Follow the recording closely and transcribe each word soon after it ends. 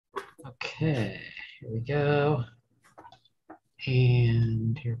Okay, here we go.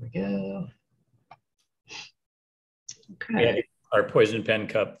 And here we go. Okay. Yeah, our poison pen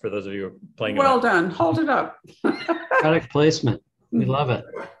cup for those of you who are playing. Well done. Hold it up. Product placement. We love it.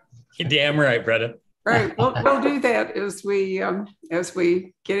 You're damn right, Bretta. Right. We'll do that as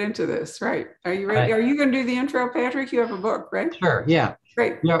we get into this. Right. Are you ready? Right. Are you going to do the intro, Patrick? You have a book, right? Sure. Yeah.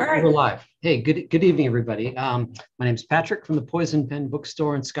 Great. Yeah, All right. we're live. Hey, good evening, everybody. My name is Patrick from the Poison Pen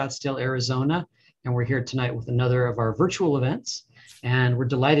Bookstore in Scottsdale, Arizona, and we're here tonight with another of our virtual events. And we're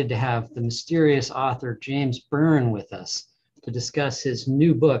delighted to have the mysterious author James Byrne with us to discuss his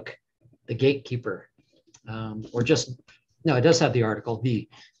new book, The Gatekeeper. It does have the article, The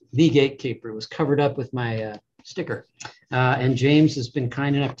Gatekeeper. It was covered up with my sticker. And James has been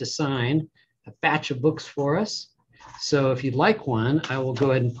kind enough to sign a batch of books for us. So if you'd like one, I will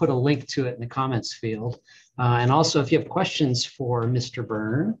go ahead and put a link to it in the comments field. And also, if you have questions for Mr.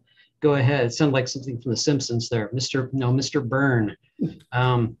 Byrne, go ahead. It sounded like something from The Simpsons there. Mr. Byrne.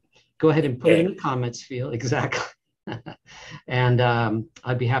 Go ahead and put it in the comments field. Exactly. And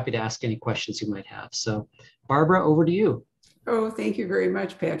I'd be happy to ask any questions you might have. So Barbara, over to you. Oh, thank you very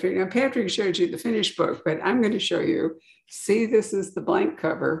much, Patrick. Now, Patrick showed you the finished book, but I'm going to show you. See, this is the blank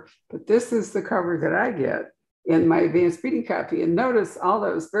cover, but this is the cover that I get in my advanced reading copy. And notice all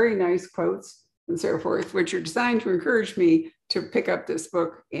those very nice quotes and so forth, which are designed to encourage me to pick up this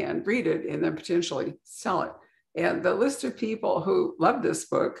book and read it and then potentially sell it. And the list of people who love this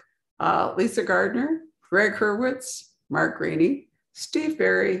book, Lisa Gardner, Greg Hurwitz, Mark Greaney, Steve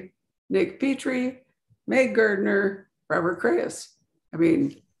Berry, Nick Petrie, Meg Gardner, Robert Krayas. I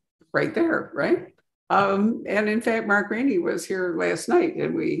mean, right there, right? And in fact, Mark Greaney was here last night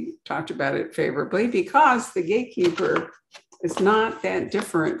and we talked about it favorably because The Gatekeeper is not that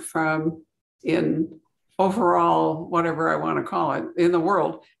different from in overall, whatever I want to call it, in the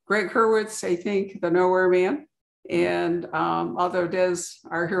world. Greg Hurwitz, I think, the Nowhere Man. And although Des,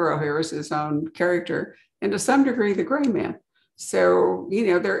 our hero here, is his own character, and to some degree, the Gray Man. So,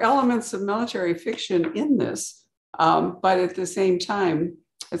 there are elements of military fiction in this, but at the same time,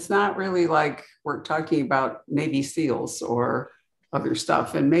 it's not really like we're talking about Navy SEALs or other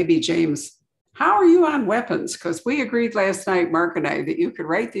stuff. And maybe, James, how are you on weapons? Because we agreed last night, Mark and I, that you could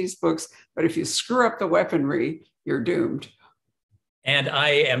write these books, but if you screw up the weaponry, you're doomed. And I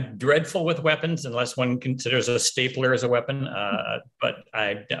am dreadful with weapons unless one considers a stapler as a weapon, but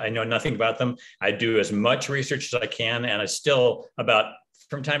I know nothing about them. I do as much research as I can, and I still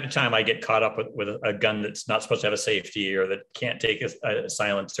from time to time, I get caught up with a gun that's not supposed to have a safety or that can't take a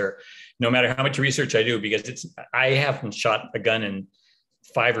silencer, no matter how much research I do, because I haven't shot a gun in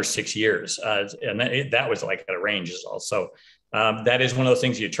 5 or 6 years. And that was like at a range as well. So that is one of those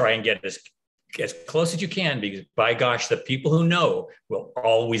things you try and get as close as you can, because by gosh, the people who know will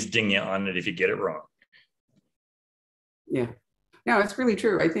always ding you on it if you get it wrong. Yeah. No, it's really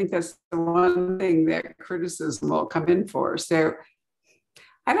true. I think that's the one thing that criticism will come in for. So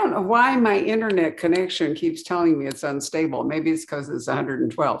I don't know why my internet connection keeps telling me it's unstable. Maybe it's because it's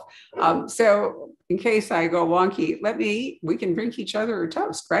 112. So in case I go wonky, we can drink each other a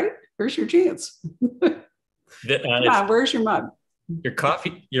toast, right? Here's your chance. Come on, where's your mug? Your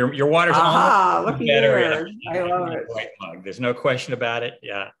coffee, your water's look better. I love it. White mug. There's no question about it.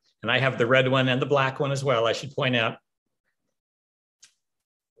 Yeah. And I have the red one and the black one as well, I should point out.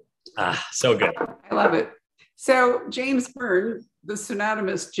 So good. I love it. So James Byrne, the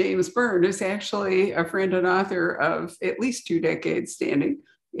pseudonymous James Byrne, is actually a friend and author of at least 2 decades standing.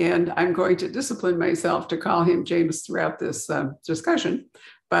 And I'm going to discipline myself to call him James throughout this discussion.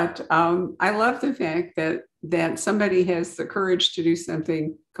 But I love the fact that somebody has the courage to do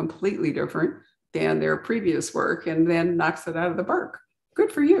something completely different than their previous work and then knocks it out of the park.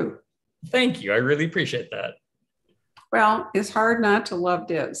 Good for you. Thank you. I really appreciate that. Well, it's hard not to love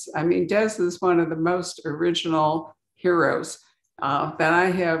Des. I mean, Des is one of the most original heroes that I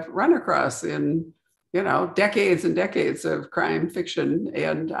have run across in, decades and decades of crime fiction.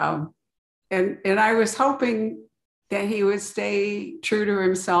 And I was hoping that he would stay true to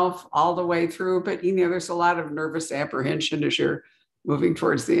himself all the way through. But, there's a lot of nervous apprehension as you're moving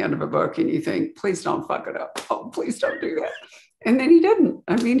towards the end of a book and you think, please don't fuck it up. Oh, please don't do that. And then he didn't.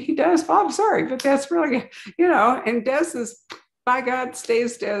 I mean, he does. Oh, I'm sorry, but that's really, and Des is, by God,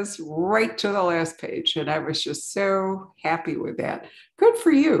 stays Des right to the last page. And I was just so happy with that. Good for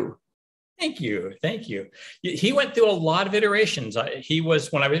you. Thank you. Thank you. He went through a lot of iterations.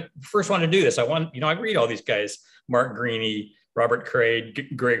 When I first wanted to do this, I read all these guys, Mark Greaney, Robert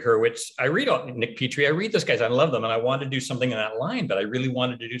Craig, Greg Hurwitz. I read all, Nick Petrie. I read those guys. I love them. And I wanted to do something in that line, but I really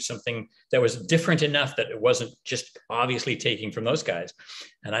wanted to do something that was different enough that it wasn't just obviously taking from those guys.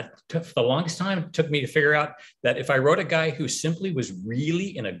 And I took, for the longest time, it took me to figure out that if I wrote a guy who simply was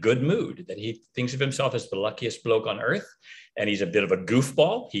really in a good mood, that he thinks of himself as the luckiest bloke on earth, and he's a bit of a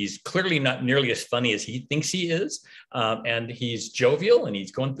goofball. He's clearly not nearly as funny as he thinks he is. And he's jovial and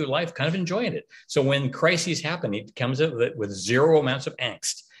he's going through life kind of enjoying it. So when crises happen, he comes out with zero amounts of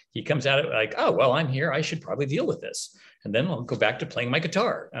angst. He comes at it like, oh, well, I'm here. I should probably deal with this. And then I'll go back to playing my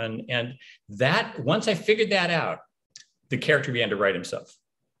guitar. And that, once I figured that out, the character began to write himself.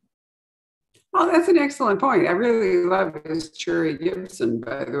 Well, that's an excellent point. I really love his Cherry Gibson,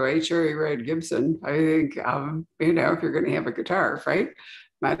 by the way, Cherry Red Gibson. I think, you know, if you're going to have a guitar, right,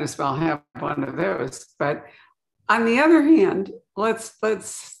 might as well have one of those. But on the other hand, let's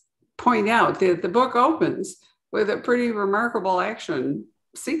point out that the book opens with a pretty remarkable action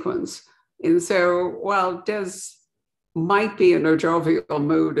sequence. And so while Des might be in a jovial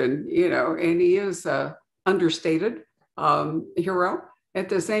mood and, you know, and he is a understated hero, at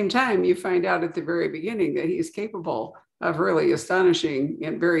the same time, you find out at the very beginning that he's capable of really astonishing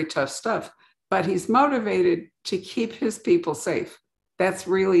and very tough stuff, but he's motivated to keep his people safe. That's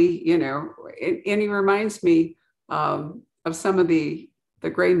really, you know, and he reminds me of some of the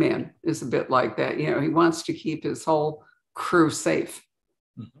Gray Man is a bit like that. You know, he wants to keep his whole crew safe.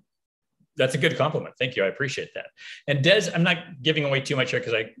 Mm-hmm. That's a good compliment. Thank you. I appreciate that. And Des, I'm not giving away too much here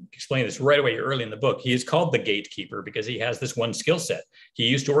because I explained this right away early in the book. He is called the Gatekeeper because he has this one skill set. He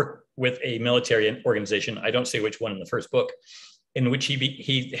used to work with a military organization. I don't say which one in the first book, in which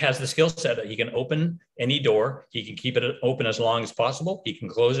he has the skill set that he can open any door. He can keep it open as long as possible. He can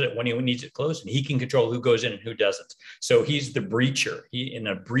close it when he needs it closed, and he can control who goes in and who doesn't. So he's the breacher. In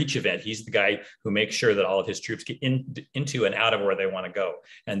a breach event, he's the guy who makes sure that all of his troops get into and out of where they want to go.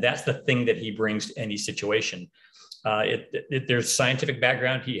 And that's the thing that he brings to any situation. There's scientific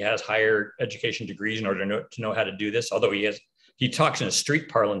background. He has higher education degrees in order to know how to do this, although he talks in a street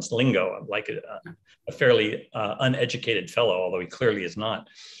parlance lingo, like a fairly uneducated fellow, although he clearly is not.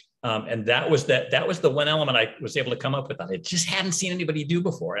 And that was the one element I was able to come up with that I just hadn't seen anybody do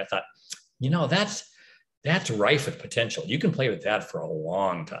before. And I thought, you know, that's rife with potential. You can play with that for a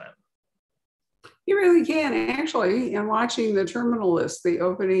long time. You really can, actually. And watching the Terminal List, the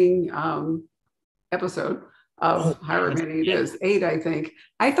opening episode of however many it is, 8, I think,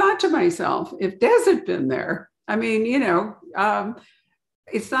 I thought to myself, if Des had been there, I mean, you know,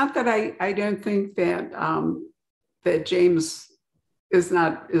 it's not that I don't think that that James is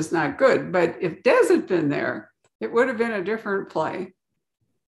not good, but if Des had been there, it would have been a different play.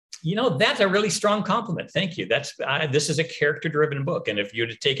 You know, that's a really strong compliment. Thank you. This is a character-driven book, and if you'd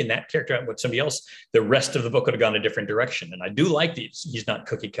have taken that character out with somebody else, the rest of the book would have gone a different direction. And I do like these. He's not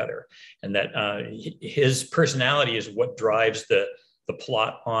cookie cutter, and that his personality is what drives the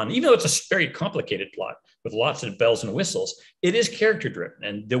plot on, even though it's a very complicated plot with lots of bells and whistles, it is character driven,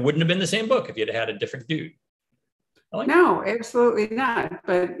 and there wouldn't have been the same book if you'd had a different dude. No, absolutely not.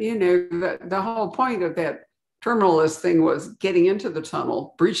 But you know, the whole point of that Terminal List thing was getting into the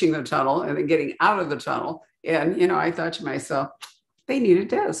tunnel, breaching the tunnel, and then getting out of the tunnel. And you know, I thought to myself, they needed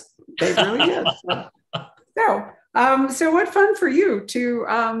Des. They really did. So what fun for you to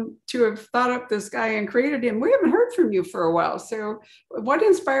have thought up this guy and created him. We haven't heard from you for a while. So what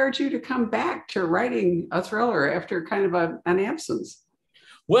inspired you to come back to writing a thriller after kind of an absence?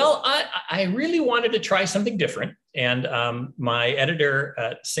 Well, I really wanted to try something different. And my editor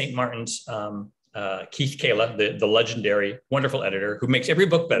at St. Martin's, Keith Kayla, the legendary, wonderful editor who makes every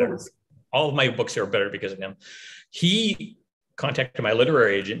book better. Yes. All of my books are better because of him. He contacted my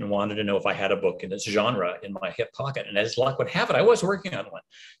literary agent and wanted to know if I had a book in this genre in my hip pocket. And as luck would have it, I was working on one.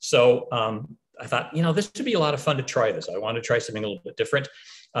 So I thought, you know, this would be a lot of fun to try this. I want to try something a little bit different.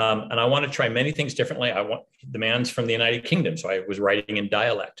 And I want to try many things differently. The man's from the United Kingdom, so I was writing in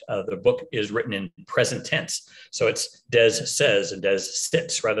dialect. The book is written in present tense. So it's Des says and Des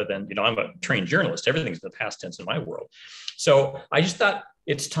sits rather than, you know, I'm a trained journalist. Everything's in the past tense in my world. So I just thought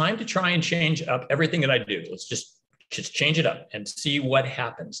it's time to try and change up everything that I do. Let's just change it up and see what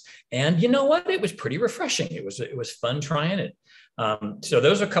happens. And you know what? It was pretty refreshing. It was fun trying it. So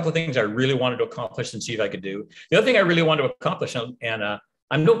those are a couple of things I really wanted to accomplish and see if I could do. The other thing I really wanted to accomplish, and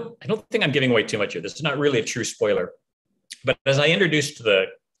I don't think I'm giving away too much here. This is not really a true spoiler. But as I introduced the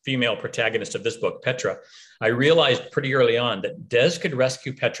female protagonist of this book, Petra, I realized pretty early on that Des could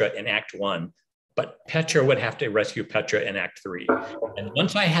rescue Petra in Act 1, but Petra would have to rescue Petra in Act 3. And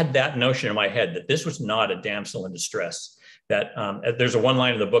once I had that notion in my head that this was not a damsel in distress, that there's a one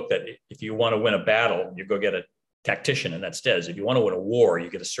line in the book that if you want to win a battle, you go get a tactician, and that's Des. If you want to win a war, you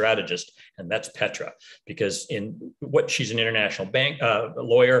get a strategist, and that's Petra. Because she's an international bank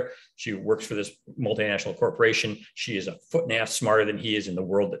lawyer. She works for this multinational corporation. She is a foot and a half smarter than he is in the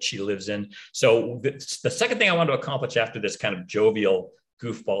world that she lives in. So the second thing I wanted to accomplish after this kind of jovial,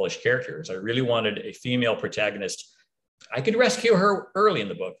 goofballish character is I really wanted a female protagonist. I could rescue her early in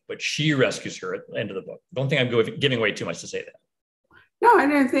the book, but she rescues her at the end of the book. Don't think I'm giving away too much to say that. No, I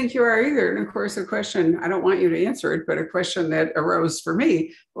don't think you are either. And of course, a question, I don't want you to answer it, but a question that arose for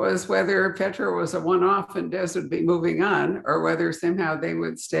me was whether Petra was a one-off and Des would be moving on, or whether somehow they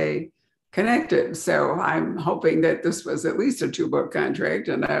would stay connected. So I'm hoping that this was at least a 2-book contract,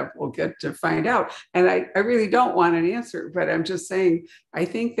 and we'll get to find out. And I really don't want an answer, but I'm just saying, I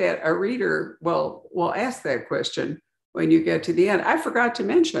think that a reader will ask that question when you get to the end. I forgot to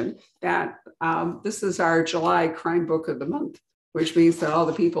mention that this is our July Crime Book of the Month, which means that all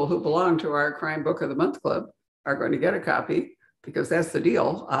the people who belong to our Crime Book of the Month Club are going to get a copy, because that's the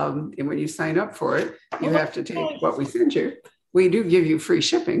deal. And when you sign up for it, you have to take what we send you. We do give you free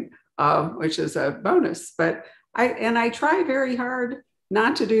shipping, which is a bonus. But I try very hard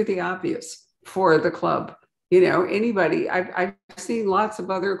not to do the obvious for the club. Anybody, I've seen lots of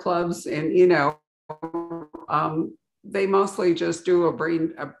other clubs, and, they mostly just do a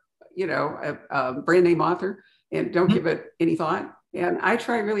brand name author and don't give it any thought. And I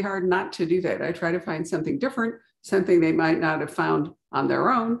try really hard not to do that. I try to find something different, something they might not have found on their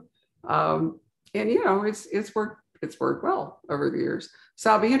own. It's worked well over the years.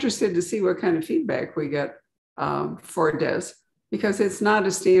 So I'll be interested to see what kind of feedback we get for Des, because it's not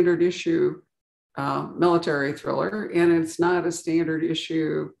a standard issue military thriller, and it's not a standard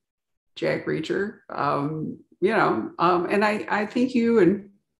issue Jack Reacher. And I think you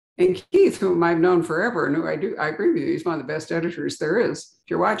and Keith, whom I've known forever, and who I agree with you, he's one of the best editors there is. If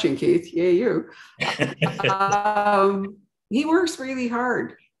you're watching, Keith, yay you. He works really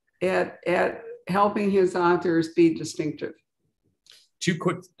hard at helping his authors be distinctive. 2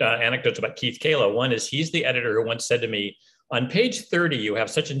 quick anecdotes about Keith Kayla. One is he's the editor who once said to me, on page 30, you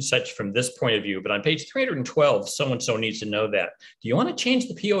have such and such from this point of view, but on page 312, so-and-so needs to know that. Do you want to change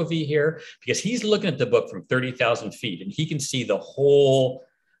the POV here? Because he's looking at the book from 30,000 feet, and he can see the whole.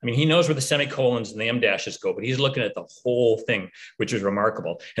 He knows where the semicolons and the em dashes go, but he's looking at the whole thing, which is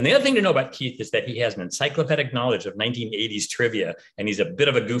remarkable. And the other thing to know about Keith is that he has an encyclopedic knowledge of 1980s trivia, and he's a bit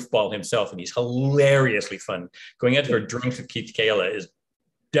of a goofball himself, and he's hilariously fun. Going out for drinks with Keith Kayla is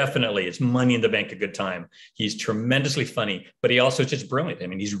definitely, it's money in the bank, a good time. He's tremendously funny, but he also is just brilliant.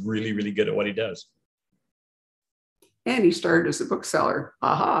 He's really, really good at what he does. And he started as a bookseller.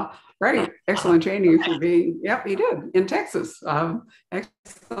 Aha. Right. Excellent training for being, yep, he did in Texas.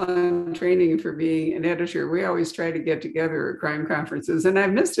 Excellent training for being an editor. We always try to get together at crime conferences, and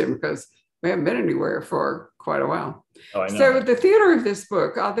I've missed him because we haven't been anywhere for quite a while. Oh, I know. So the theater of this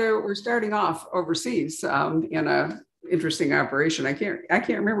book, although we're starting off overseas in a interesting operation, I can't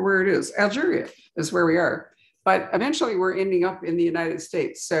remember where it is. Algeria is where we are. But eventually we're ending up in the United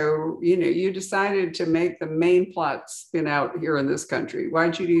States. So, you decided to make the main plot spin out here in this country.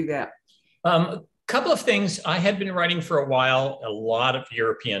 Why'd you do that? Couple of things. I had been writing for a while, a lot of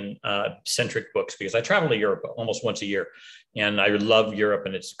European centric books, because I travel to Europe almost once a year. And I love Europe,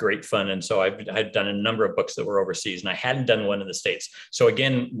 and it's great fun. And so I've done a number of books that were overseas, and I hadn't done one in the States. So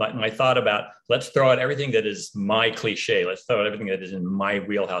again, my thought about, let's throw out everything that is my cliche. Let's throw out everything that is in my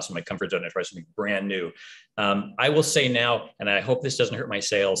wheelhouse, in my comfort zone, and try something brand new. I will say now, and I hope this doesn't hurt my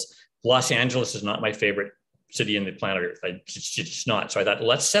sales, Los Angeles is not my favorite city in the planet Earth. It's just not. So I thought,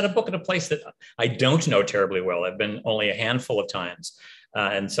 let's set a book in a place that I don't know terribly well. I've been only a handful of times.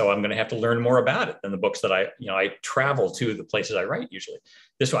 And so I'm going to have to learn more about it than the books that I travel to, the places I write usually.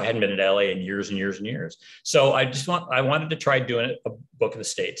 This one, I hadn't been in LA in years and years and years. So I wanted to try doing a book in the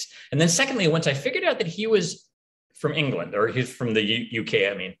States. And then secondly, once I figured out that he was from England, or he's from the UK,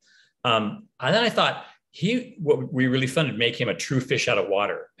 and then I thought what would be really fun to make him a true fish out of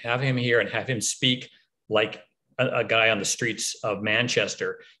water, have him here and have him speak like a guy on the streets of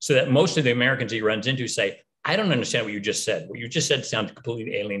Manchester, so that most of the Americans he runs into say, I don't understand what you just said. What you just said sounds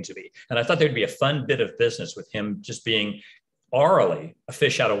completely alien to me. And I thought there'd be a fun bit of business with him just being orally a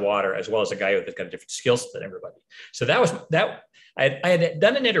fish out of water, as well as a guy who's got a different skill set than everybody. So that was that. I had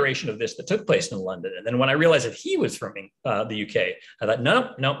done an iteration of this that took place in London, and then when I realized that he was from the UK, I thought,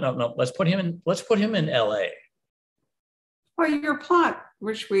 no. Let's put him in LA. Well, your plot,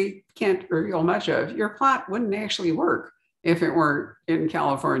 which we can't reveal much of, your plot wouldn't actually work if it weren't in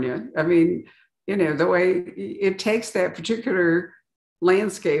California. The way it takes that particular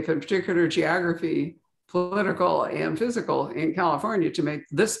landscape and particular geography, political and physical, in California to make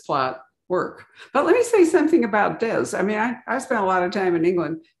this plot work. But let me say something about Des. I mean, I spent a lot of time in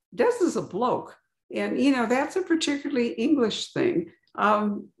England. Des is a bloke. And, that's a particularly English thing.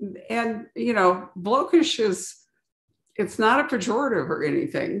 And, blokish it's not a pejorative or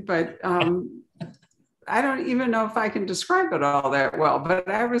anything, but I don't even know if I can describe it all that well, but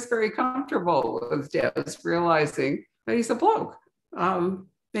I was very comfortable with Des, realizing that he's a bloke.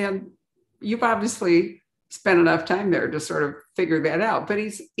 And you've obviously spent enough time there to sort of figure that out, but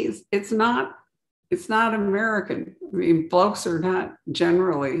it's not American. I mean, blokes are not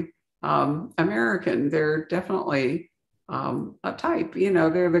generally American. They're definitely a type,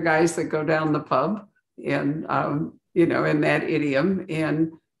 they're the guys that go down the pub and, in that idiom,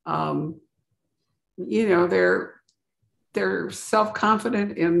 and, they're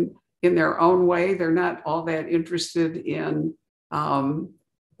self-confident in their own way. They're not all that interested in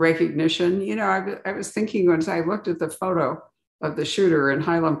recognition. I was thinking once I looked at the photo of the shooter in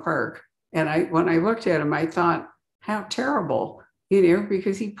Highland Park, and when I looked at him, I thought, how terrible,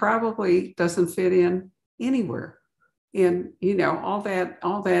 because he probably doesn't fit in anywhere. And, all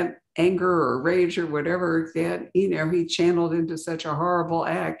that anger or rage or whatever that, he channeled into such a horrible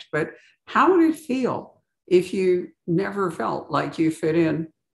act. But how would it feel if you never felt like you fit in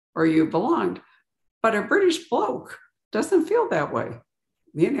or you belonged? But a British bloke doesn't feel that way.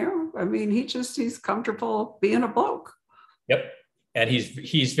 I mean, he's comfortable being a bloke. Yep. And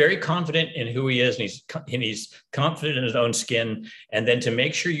he's very confident in who he is, and he's confident in his own skin. And then to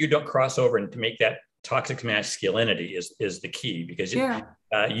make sure you don't cross over and to make that toxic masculinity is the key, because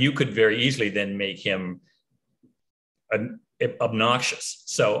you could very easily then make him obnoxious.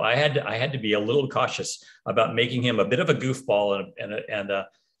 So I had to be a little cautious about making him a bit of a goofball and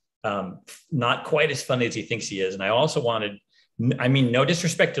not quite as funny as he thinks he is. And I also wanted, I mean, no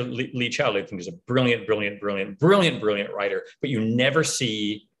disrespect to Lee Child, I think he's a brilliant writer, but you never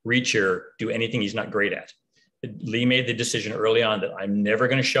see Reacher do anything he's not great at. Lee made the decision early on that I'm never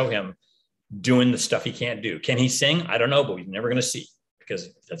going to show him doing the stuff he can't do. Can he sing? I don't know, but we're never going to see, because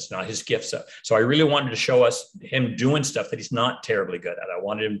that's not his gift. So I really wanted to show us him doing stuff that he's not terribly good at. I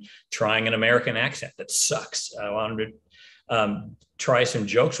wanted him trying an American accent that sucks. I wanted to try some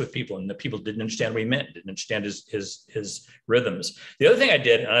jokes with people, and the people didn't understand what he meant, didn't understand his rhythms. The other thing I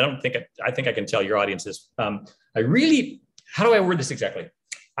did, and I think I can tell your audience this, how do I word this exactly?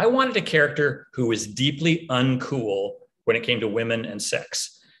 I wanted a character who was deeply uncool when it came to women and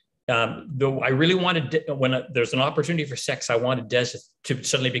sex. Though I really wanted, when there's an opportunity for sex, I wanted Des to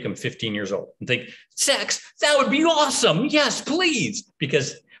suddenly become 15 years old and think, sex, that would be awesome. Yes, please.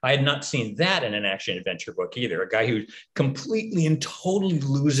 Because I had not seen that in an action adventure book either. A guy who completely and totally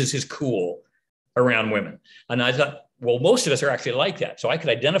loses his cool around women. And I thought, well, most of us are actually like that. So I could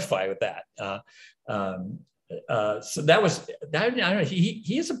identify with that. So that was, I don't know,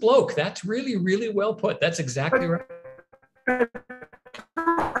 he is a bloke. That's really, really well put. That's exactly right.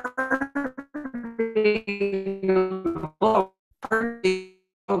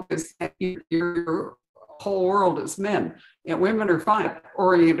 Your whole world is men, and women are fine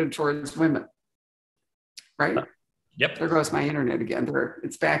oriented towards women, right? Yep. There goes my internet again.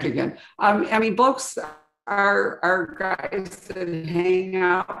 It's back again. I mean, blokes are guys that hang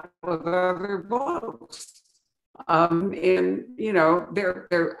out with other blokes. And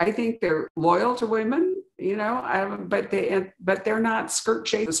I think they're loyal to women, but they're not skirt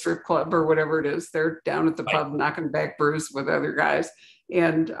chasing the strip club or whatever it is. They're down at the pub knocking back brews with other guys,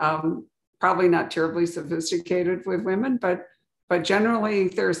 and probably not terribly sophisticated with women, but generally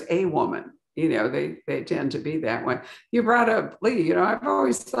there's a woman. They tend to be that way. You brought up Lee. I've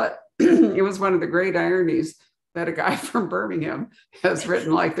always thought it was one of the great ironies that a guy from Birmingham has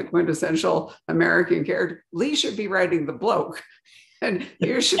written like the quintessential American character. Lee should be writing the bloke, and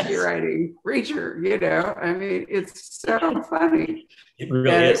you should be writing Reacher. I mean, it's so funny. It really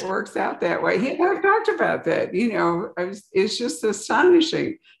is. It works out that way. I've talked about that. It's just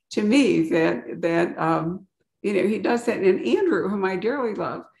astonishing to me that he does that. And Andrew, whom I dearly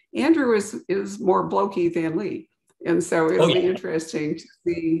love, Andrew is more blokey than Lee. And so it'll be interesting to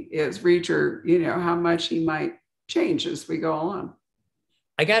see as Reacher, how much he might change as we go along.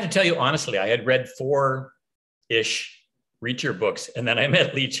 I got to tell you, honestly, I had read 4-ish Reacher books, and then I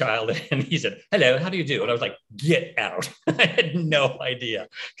met Lee Child, and he said, "Hello, how do you do?" And I was like, "Get out." I had no idea,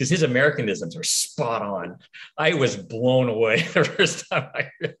 because his Americanisms are spot on. I was blown away the first time I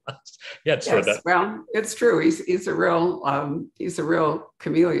realized. Yeah, it's yes, well, it's true. He's a real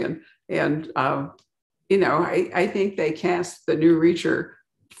chameleon. And I think they cast the new Reacher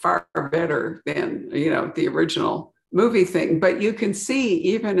far better than, the original movie thing. But you can see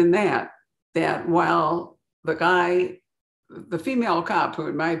even in that while the guy the female cop, who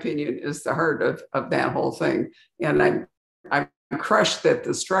in my opinion is the heart of that whole thing. And I'm crushed that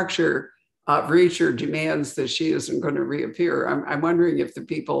the structure of Reacher demands that she isn't going to reappear. I'm wondering if the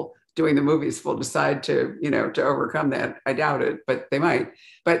people doing the movies will decide to, to overcome that. I doubt it, but they might.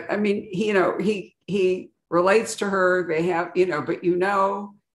 But I mean, he relates to her. They have, but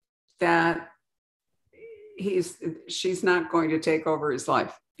that she's not going to take over his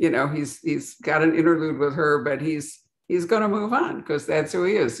life. He's got an interlude with her, but he's going to move on because that's who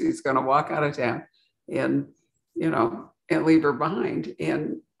he is. He's going to walk out of town and leave her behind.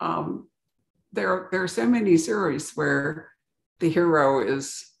 And there are so many series where the hero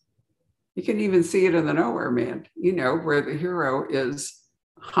is, you can even see it in The Nowhere Man, where the hero is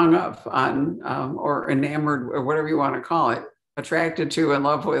hung up on or enamored, or whatever you want to call it, attracted to, in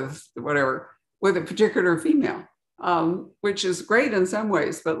love with, whatever, with a particular female, which is great in some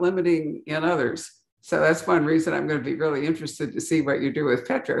ways, but limiting in others. So that's one reason I'm going to be really interested to see what you do with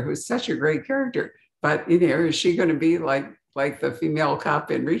Petra, who's such a great character. But, is she going to be like the female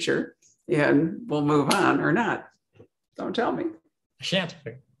cop in Reacher and we'll move on or not? Don't tell me. I shan't.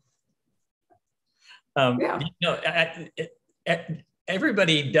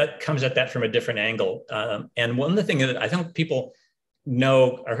 Everybody comes at that from a different angle. And one of the things that I think people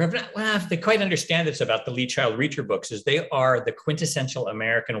know, or have not, well, if they quite understand this about the Lee Child Reacher books, is they are the quintessential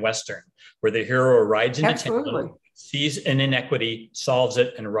American Western, where the hero rides into town, sees an inequity, solves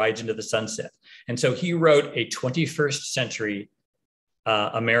it, and rides into the sunset. And so he wrote a 21st century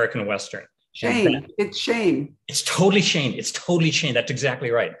American Western. Shane. It's Shane. It's totally Shane. It's totally Shane. That's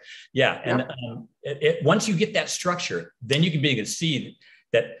exactly right. Yeah. And once you get that structure, then you can begin to see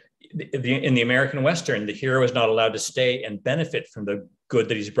that in the American Western, the hero is not allowed to stay and benefit from the good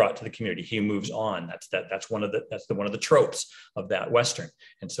that he's brought to the community. He moves on. That's one of the tropes of that Western.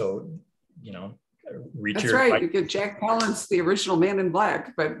 And so, Reacher. That's right. You get Jack Palance, the original Man in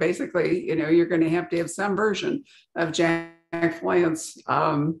Black, but basically, you're going to have some version of Jack Palance,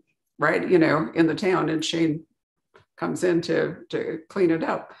 right, in the town, and Shane comes in to clean it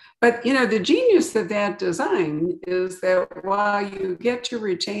up. But, the genius of that design is that while you get to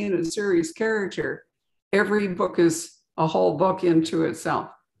retain a series character, every book is a whole book into itself,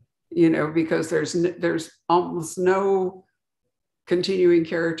 because there's almost no continuing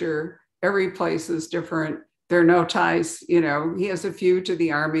character. Every place is different. There are no ties, he has a few to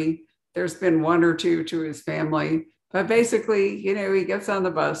the army. There's been one or two to his family, but basically, he gets on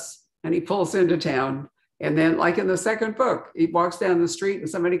the bus and he pulls into town. And then, like in the second book, he walks down the street and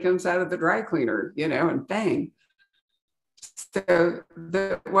somebody comes out of the dry cleaner, and bang. So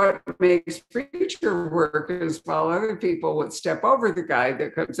what makes Reacher work is while other people would step over the guy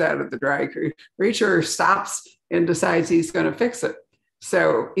that comes out of the dry cleaner, Reacher stops and decides he's going to fix it.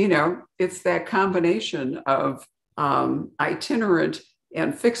 So, it's that combination of itinerant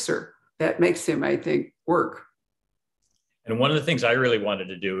and fixer that makes him, I think, work. And one of the things I really wanted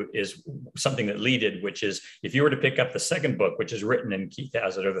to do is something that Lee did, which is if you were to pick up the second book, which is written in Keith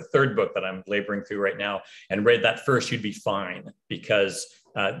Hazzard, or the third book that I'm laboring through right now, and read that first, you'd be fine because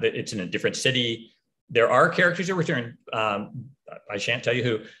it's in a different city. There are characters that return. I shan't tell you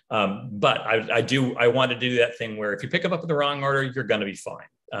who, but I want to do that thing where if you pick them up in the wrong order, you're going to be fine.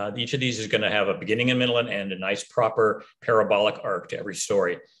 Each of these is going to have a beginning, a middle, and end, a nice, proper parabolic arc to every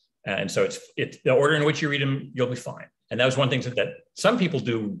story. And so it's the order in which you read them, you'll be fine. And that was one thing that some people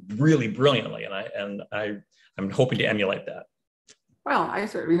do really brilliantly. And I'm hoping to emulate that. Well, I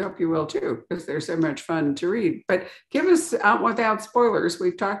certainly hope you will too, because they're so much fun to read. But give us, without spoilers,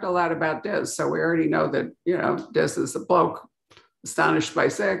 we've talked a lot about Des. So we already know that, Des is a bloke astonished by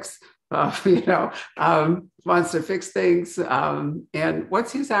sex, wants to fix things. And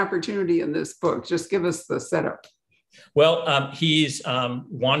what's his opportunity in this book? Just give us the setup. Well, he's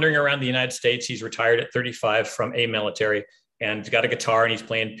wandering around the United States. He's retired at 35 from a military, and he's got a guitar, and he's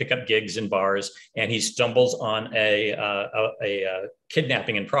playing pickup gigs in bars. And he stumbles on a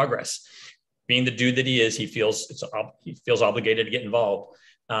kidnapping in progress. Being the dude that he is, he feels obligated to get involved,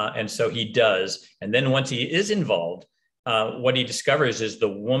 and so he does. And then once he is involved, what he discovers is the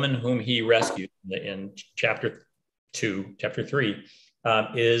woman whom he rescued in chapter 3.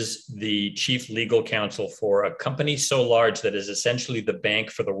 Is the chief legal counsel for a company so large that is essentially the bank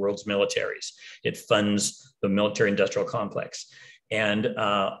for the world's militaries. It funds the military industrial complex. And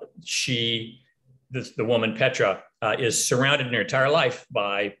the woman, Petra, is surrounded in her entire life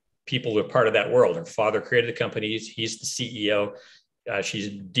by people who are part of that world. Her father created the company. He's the CEO. She's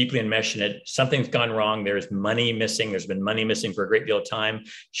deeply enmeshed in it. Something's gone wrong. There's money missing. There's been money missing for a great deal of time.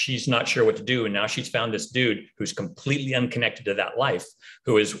 She's not sure what to do. And now she's found this dude who's completely unconnected to that life,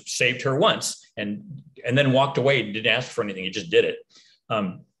 who has saved her once and then walked away and didn't ask for anything. He just did it.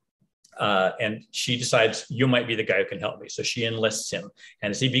 And she decides, you might be the guy who can help me. So she enlists him. And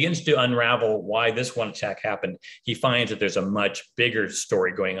as he begins to unravel why this one attack happened, he finds that there's a much bigger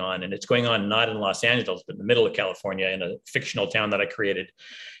story going on. And it's going on not in Los Angeles, but in the middle of California, in a fictional town that I created,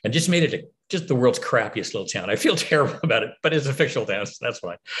 and just made it just the world's crappiest little town. I feel terrible about it, but it's a fictional town, so that's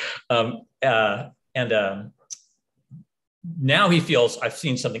fine. Now he feels, I've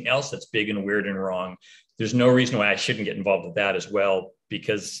seen something else that's big and weird and wrong. There's no reason why I shouldn't get involved with that as well,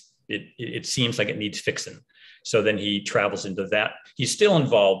 because it seems like it needs fixing. So then he travels into that. He's still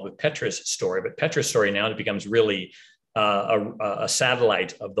involved with Petra's story, but Petra's story now becomes really a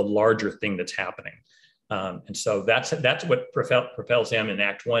satellite of the larger thing that's happening. And so that's what propels him in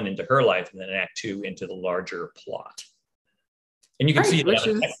Act 1 into her life, and then in Act 2 into the larger plot. And you can see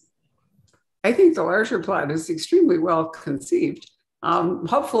that. I think the larger plot is extremely well conceived.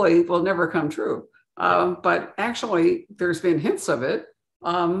 Hopefully will never come true. But actually, there's been hints of it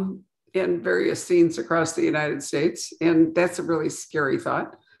in various scenes across the United States. And that's a really scary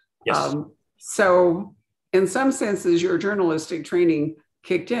thought. Yes. So in some senses, your journalistic training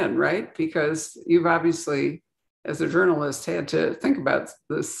kicked in, right? Because you've obviously, as a journalist, had to think about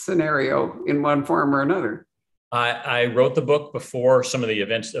this scenario in one form or another. I wrote the book before some of the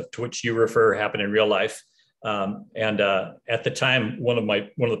events to which you refer happened in real life. And at the time, one of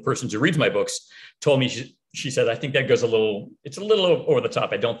the persons who reads my books told me, she said, I think that goes it's a little over the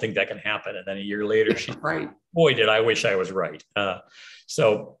top. I don't think that can happen. And then a year later, she right. Boy, did I wish I was right.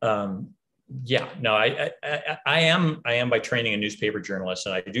 Yeah, no, I am by training a newspaper journalist,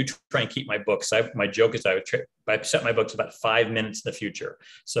 and I do try and keep my books. My joke is I set my books about 5 minutes in the future.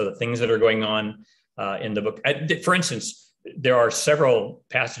 So the things that are going on in the book, for instance, there are several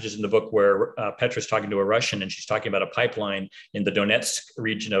passages in the book where Petra's talking to a Russian, and she's talking about a pipeline in the Donetsk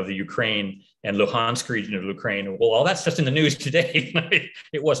region of the Ukraine and Luhansk region of Ukraine. Well, all that's just in the news today.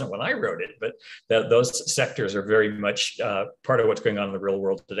 It wasn't when I wrote it, but those sectors are very much part of what's going on in the real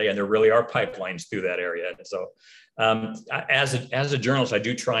world today. And there really are pipelines through that area. And so as a journalist, I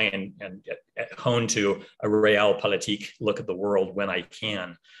do try and hone to a realpolitik look at the world when I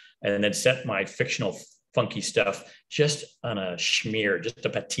can, and then set my fictional funky stuff just on a schmear, just a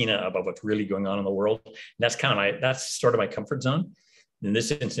patina above what's really going on in the world. And that's sort of my comfort zone. In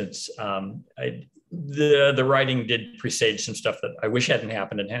this instance, the writing did presage some stuff that I wish hadn't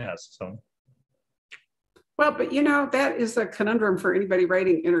happened and has. So, well, but that is a conundrum for anybody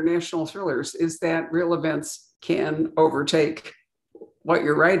writing international thrillers, is that real events can overtake what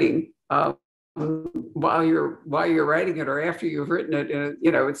you're writing while you're writing it or after you've written it, and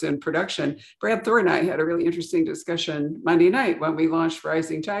it's in production. Brad Thor and I had a really interesting discussion Monday night when we launched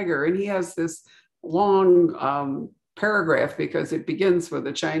Rising Tiger, and he has this long paragraph because it begins with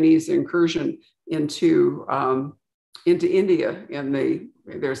a Chinese incursion into India, and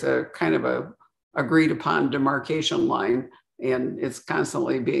there's a kind of a agreed upon demarcation line, and it's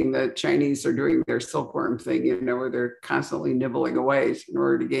constantly being the Chinese are doing their silkworm thing, where they're constantly nibbling away in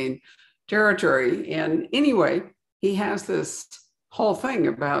order to gain territory. And anyway, he has this whole thing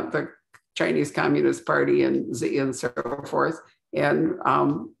about the Chinese Communist Party and so forth, and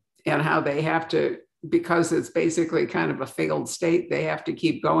how they have to, because it's basically kind of a failed state, they have to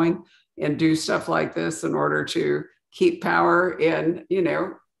keep going and do stuff like this in order to keep power. And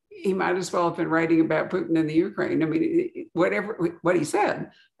he might as well have been writing about Putin in the Ukraine. I mean, what he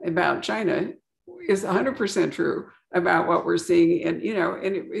said about China is 100% true about what we're seeing. And,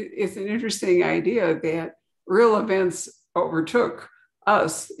 it's an interesting idea that real events overtook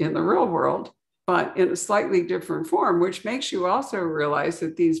us in the real world, but in a slightly different form, which makes you also realize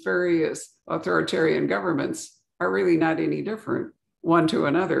that these various authoritarian governments are really not any different one to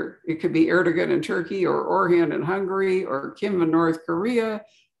another. It could be Erdogan in Turkey, or Orhan in Hungary, or Kim in North Korea,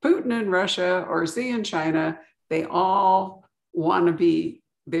 Putin in Russia, or Xi in China. They all want to be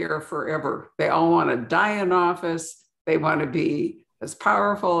there forever. They all want to die in office. They want to be as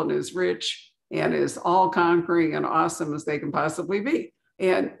powerful and as rich and as all-conquering and awesome as they can possibly be.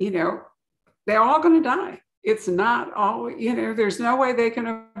 And, they're all going to die. It's not all, there's no way they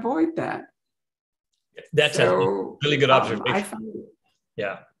can avoid that. That's a really good observation.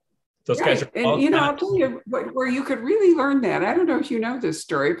 Yeah. Those guys are all I'll tell you where you could really learn that. I don't know if you know this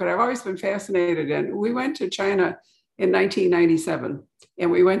story, but I've always been fascinated. And we went to China in 1997, and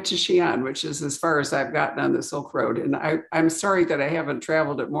we went to Xi'an, which is as far as I've gotten on the Silk Road. And I'm sorry that I haven't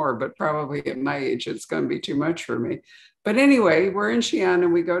traveled it more, but probably at my age, it's going to be too much for me. But anyway, we're in Xi'an,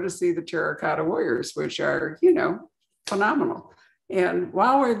 and we go to see the terracotta warriors, which are, phenomenal. And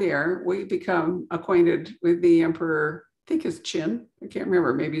while we're there, we become acquainted with the Emperor think his Qin, I can't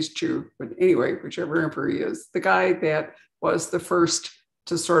remember, maybe it's Chu, but anyway, whichever emperor he is, the guy that was the first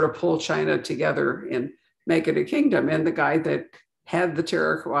to sort of pull China together and make it a kingdom, and the guy that had the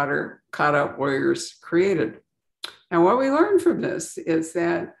terracotta warriors created. And what we learned from this is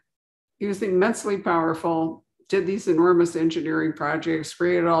that he was immensely powerful, did these enormous engineering projects,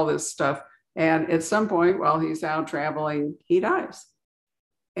 created all this stuff. And at some point, while he's out traveling, he dies.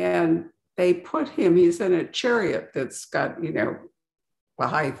 And they put him, he's in a chariot that's got, you know, a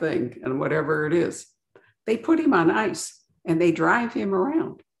high thing and whatever it is. They put him on ice and they drive him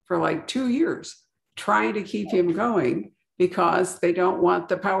around for like 2 years, trying to keep him going because they don't want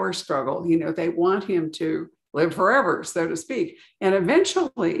the power struggle. You know, they want him to live forever, so to speak. And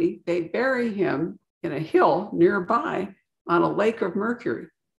eventually they bury him in a hill nearby on a lake of mercury,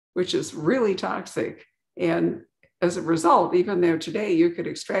 which is really toxic. And as a result, even though today you could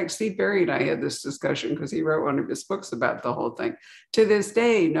extract, Steve Byrne and I had this discussion because he wrote one of his books about the whole thing. To this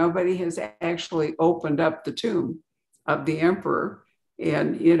day, nobody has actually opened up the tomb of the emperor,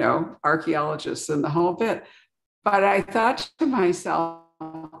 and, you know, archaeologists and the whole bit. But I thought to myself,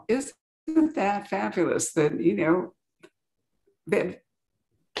 isn't that fabulous that, you know, that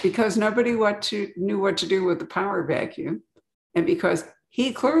because nobody knew what to do with the power vacuum, and because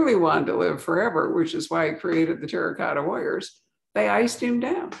he clearly wanted to live forever, which is why he created the terracotta warriors, they iced him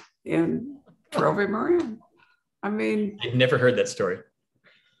down and drove him around. I mean, I've never heard that story.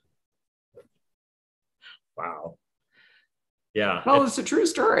 Wow. Yeah. Well, it's a true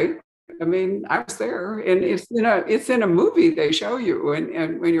story. I mean, I was there, and it's in a movie they show you,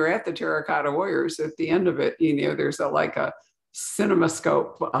 and when you're at the terracotta warriors, at the end of it, you know, there's like a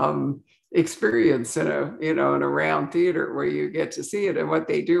cinemascope experience in in a round theater where you get to see it. And what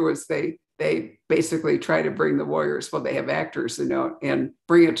they do is they basically try to bring the warriors, well, they have actors, you know, and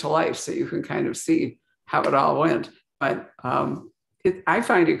bring it to life so you can kind of see how it all went. But I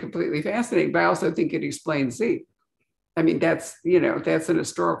find it completely fascinating, but I also think it explains Z. I mean, that's an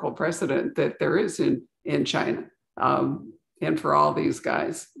historical precedent that there is in China, and for all these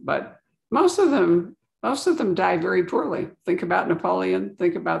guys. But most of them die very poorly. Think about Napoleon,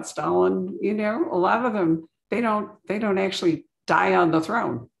 think about Stalin, you know, a lot of them, they don't actually die on the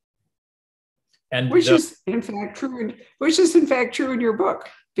throne. And which is in fact true in your book,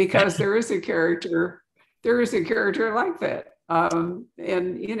 because there is a character like that. And,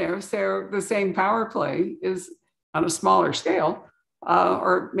 you know, so the same power play is on a smaller scale,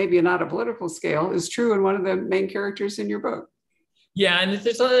 or maybe not a political scale, is true in one of the main characters in your book. Yeah, and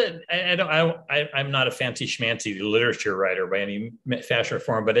there's I'm not a fancy schmancy literature writer by any fashion or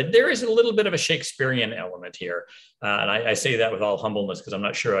form, but there is a little bit of a Shakespearean element here, and I say that with all humbleness because I'm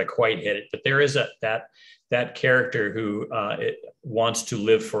not sure I quite hit it. But there is that character who wants to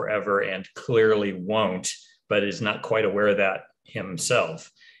live forever and clearly won't, but is not quite aware of that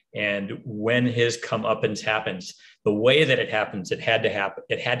himself. And when his comeuppance happens, the way that it happens, it had to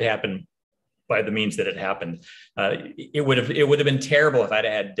happen by the means that it happened. It would have been terrible if I'd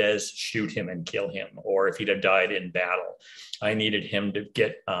had Des shoot him and kill him, or if he'd have died in battle. I needed him to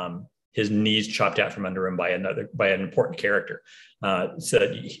get his knees chopped out from under him by an important character.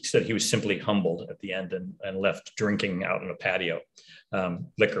 So he was simply humbled at the end and left drinking out on a patio,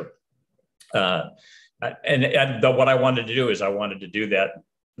 liquor. And what I wanted to do is I wanted to do that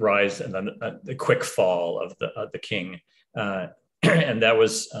rise and then the quick fall of the king. And that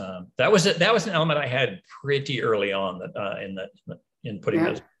was an element I had pretty early on in putting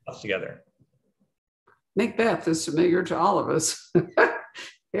those stuff together. Macbeth is familiar to all of us.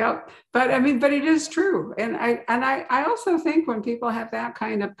 Yeah, but it is true, and I also think when people have that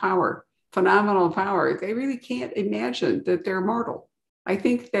kind of power, phenomenal power, they really can't imagine that they're mortal. I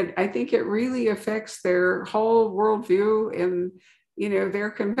think it really affects their whole worldview, and you know, they're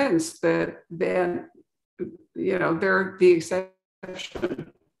convinced that you know, they're the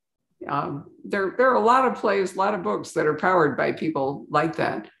exception. There are a lot of plays, a lot of books that are powered by people like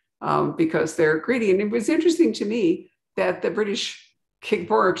that, because they're greedy. And it was interesting to me that the British kicked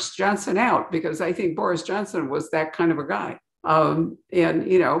Boris Johnson out, because I think Boris Johnson was that kind of a guy. And,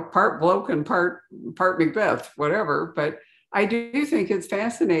 you know, part bloke and part Macbeth, whatever. But I do think it's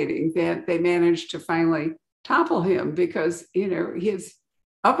fascinating that they managed to finally topple him, because, you know,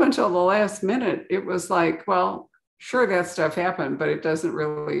 up until the last minute, it was like, well, sure, that stuff happened, but it doesn't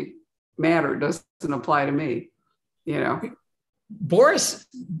really matter. It doesn't apply to me, you know. Boris,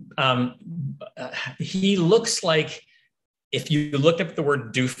 he looks like, if you looked up the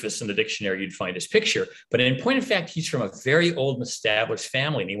word doofus in the dictionary, you'd find his picture. But in point of fact, he's from a very old and established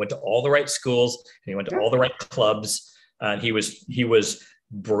family, and he went to all the right schools, and he went to all the right clubs. He was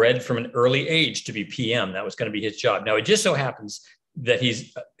bred from an early age to be PM. That was going to be his job. Now, it just so happens that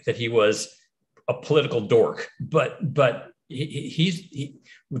he was a political dork, but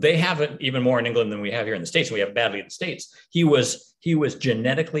they have it even more in England than we have here in the States, and we have it badly in the States. He was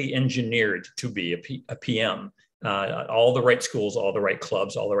genetically engineered to be a PM. All the right schools, all the right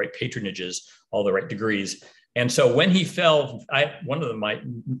clubs, all the right patronages, all the right degrees. And so when he fell, one of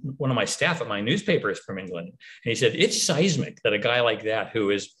my staff at my newspaper is from England, and he said it's seismic that a guy like that,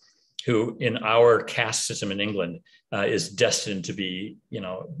 who in our caste system in England is destined to be,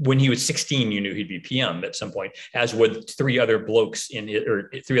 when he was 16, you knew he'd be PM at some point, as would three other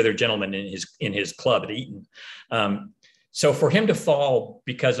gentlemen in his club at Eton. So for him to fall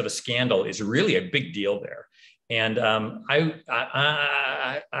because of a scandal is really a big deal there. And I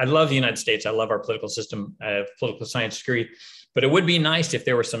love the United States. I love our political system. I have a political science degree, but it would be nice if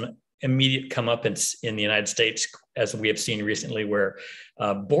there were some immediate comeuppance in the United States, as we have seen recently, where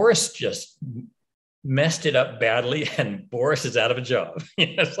Boris just messed it up badly, and Boris is out of a job.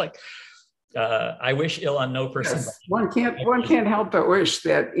 It's like I wish ill on no person. Yes. One can't help but wish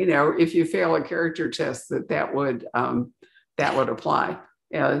that if you fail a character test, that would apply.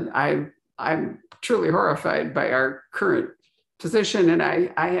 And I'm truly horrified by our current position. And I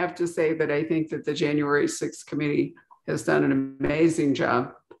have to say that I think that the January 6th committee has done an amazing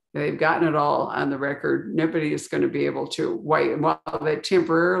job. They've gotten it all on the record. Nobody is going to be able to, while they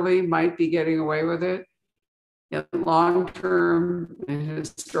temporarily might be getting away with it, in long term, in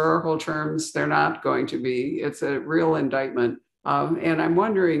historical terms, they're not going to be. It's a real indictment. And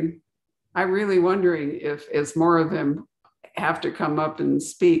I'm really wondering if, as more of them have to come up and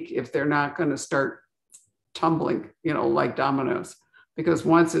speak, if they're not going to start tumbling, like dominoes, because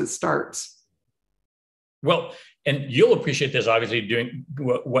once it starts. Well, and you'll appreciate this, obviously, doing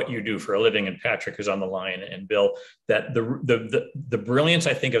what you do for a living, and Patrick is on the line, and Bill, that the brilliance,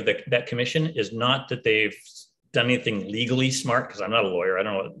 I think, of that commission is not that they've done anything legally smart, because I'm not a lawyer. I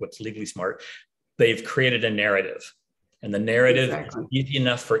don't know what's legally smart. They've created a narrative, and the narrative is easy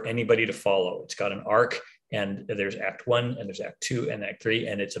enough for anybody to follow. It's got an arc, and there's Act 1, and there's Act 2, and Act 3,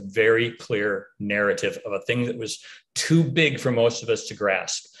 and it's a very clear narrative of a thing that was too big for most of us to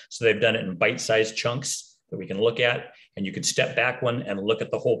grasp. So they've done it in bite-sized chunks that we can look at, and you could step back one and look at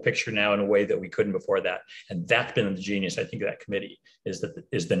the whole picture now in a way that we couldn't before that. And that's been the genius, I think, of that committee, is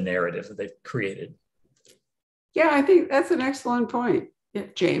the narrative that they've created. Yeah, I think that's an excellent point,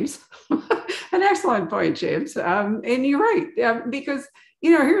 James. An excellent point, James. And you're right, because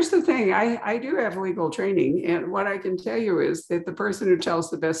here's the thing. I do have legal training, and what I can tell you is that the person who tells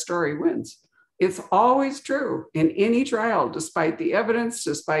the best story wins. It's always true in any trial, despite the evidence,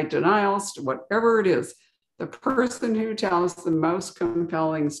 despite denials, whatever it is. The person who tells the most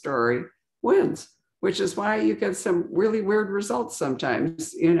compelling story wins, which is why you get some really weird results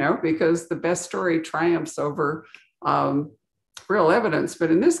sometimes, because the best story triumphs over real evidence. But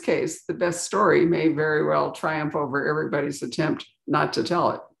in this case, the best story may very well triumph over everybody's attempt not to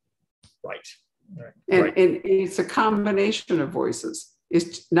tell it. Right. And it's a combination of voices.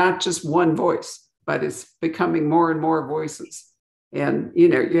 It's not just one voice, but it's becoming more and more voices. And,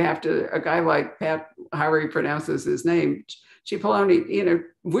 you have to, a guy like Pat, however he pronounces his name, Cipollone,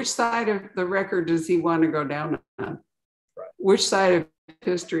 which side of the record does he want to go down on? Right. Which side of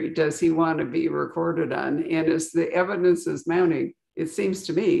history does he want to be recorded on? And as the evidence is mounting, it seems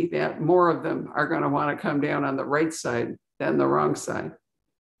to me that more of them are going to want to come down on the right side than the wrong side.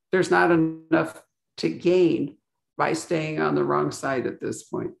 There's not enough to gain by staying on the wrong side at this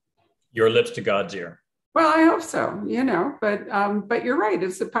point. Your lips to God's ear. Well, I hope so, but you're right.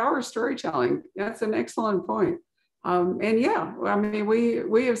 It's the power of storytelling. That's an excellent point. And yeah, I mean,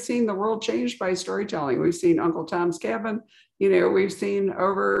 we have seen the world changed by storytelling. We've seen Uncle Tom's Cabin. We've seen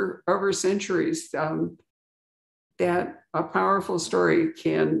over centuries that a powerful story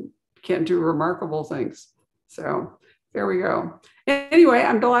can do remarkable things. So there we go. Anyway,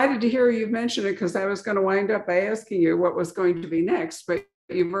 I'm delighted to hear you mention it, because I was going to wind up by asking you what was going to be next, but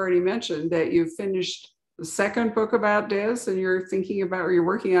you've already mentioned that you've finished the second book about Des, and you're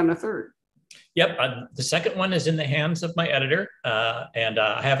working on a third. Yep. The second one is in the hands of my editor, and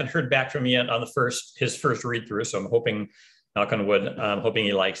I haven't heard back from him yet on his first read through. So I'm hoping, knock on wood, I'm hoping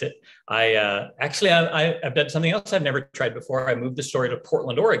he likes it. I've done something else I've never tried before. I moved the story to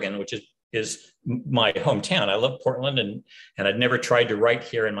Portland, Oregon, which is my hometown. I love Portland, and I'd never tried to write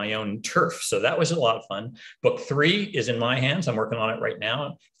here in my own turf. So that was a lot of fun. Book 3 is in my hands. I'm working on it right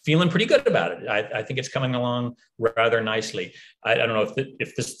now. Feeling pretty good about it. I think it's coming along rather nicely. I don't know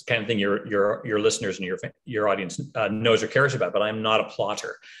if this is the kind of thing your listeners and your audience knows or cares about, but I'm not a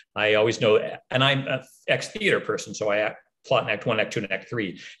plotter. I always know, and I'm an ex-theater person, so I plot in Act 1, Act 2, and Act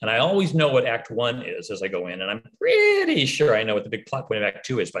 3. And I always know what Act 1 is as I go in. And I'm pretty sure I know what the big plot point of Act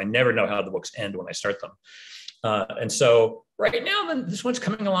 2 is, but I never know how the books end when I start them. And so right now, this one's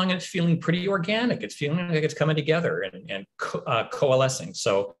coming along and it's feeling pretty organic. It's feeling like it's coming together and coalescing.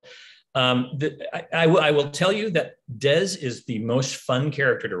 So I will tell you that Des is the most fun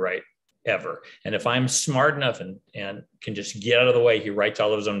character to write ever. And if I'm smart enough and can just get out of the way, he writes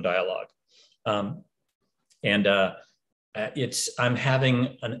all of his own dialogue. I'm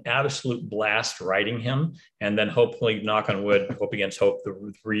having an absolute blast writing him. And then hopefully, knock on wood, hope against hope,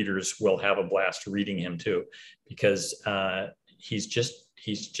 the readers will have a blast reading him too, because he's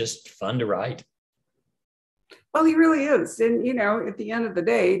just fun to write. Well, he really is. And, at the end of the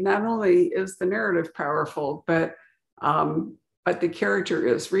day, not only is the narrative powerful, but the character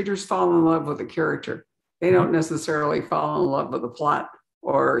is. Readers fall in love with the character. They don't necessarily fall in love with the plot,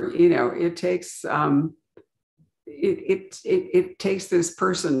 or, it takes, it takes this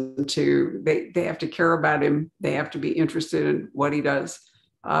person to, they have to care about him. They have to be interested in what he does.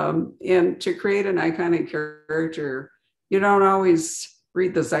 And to create an iconic character, you don't always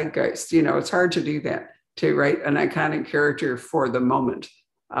read the zeitgeist. It's hard to do that, to write an iconic character for the moment.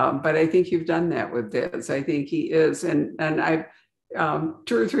 But I think you've done that with Des. I think he is. And I've, 2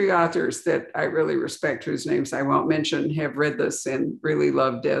 or 3 authors that I really respect, whose names I won't mention, have read this and really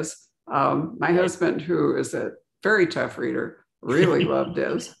loved Des. My husband, who is a very tough reader, really loved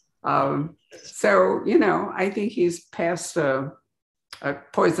Des. So, I think he's passed a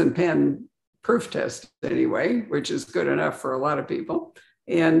poison pen proof test anyway, which is good enough for a lot of people.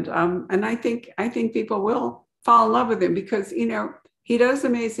 And I think people will fall in love with him because, he does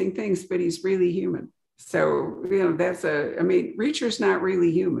amazing things, but he's really human. So, Reacher's not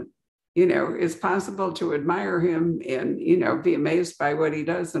really human. It's possible to admire him and, be amazed by what he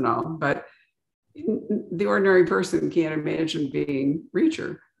does and all, but the ordinary person can't imagine being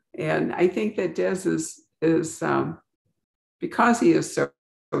Reacher. And I think that Des is because he is so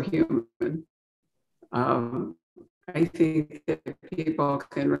human, I think that people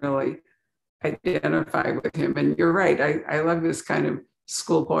can really identify with him. And you're right. I love this kind of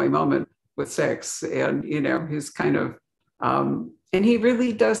schoolboy moment with sex and, his kind of, and he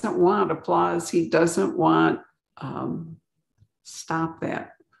really doesn't want applause. He doesn't want, stop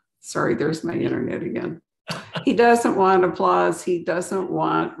that. Sorry, there's my internet again. He doesn't want applause. He doesn't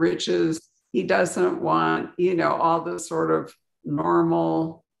want riches. He doesn't want, all the sort of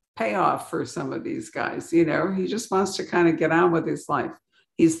normal payoff for some of these guys. He just wants to kind of get on with his life.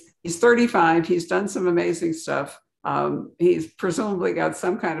 He's 35. He's done some amazing stuff. He's presumably got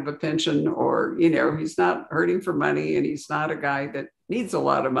some kind of a pension, or, he's not hurting for money, and he's not a guy that needs a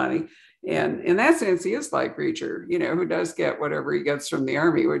lot of money. And in that sense, he is like Reacher, who does get whatever he gets from the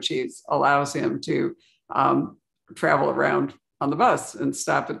Army, which allows him to travel around on the bus and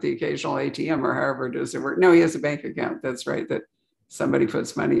stop at the occasional ATM or however it does it work. No, he has a bank account. That's right. That somebody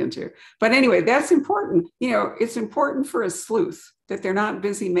puts money into. But anyway, that's important. It's important for a sleuth that they're not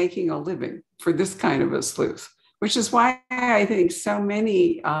busy making a living for this kind of a sleuth, which is why I think so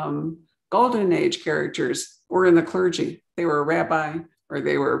many Golden Age characters were in the clergy. They were a rabbi or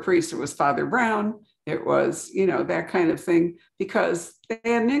they were a priest. It was Father Brown. It was, that kind of thing, because they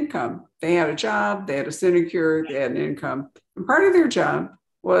had an income. They had a job, they had a sinecure, they had an income. And part of their job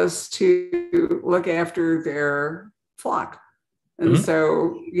was to look after their flock. And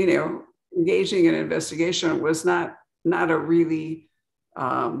so, engaging in investigation was not a really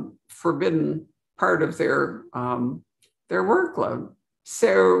forbidden part of their workload.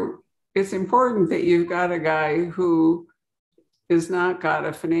 So it's important that you've got a guy who has not got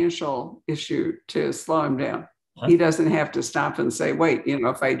a financial issue to slow him down. He doesn't have to stop and say, wait,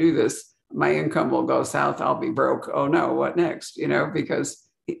 if I do this, my income will go south, I'll be broke. Oh no, what next? Because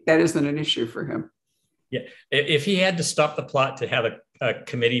that isn't an issue for him. Yeah, if he had to stop the plot to have a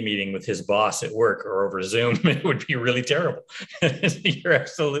committee meeting with his boss at work or over Zoom, it would be really terrible. You're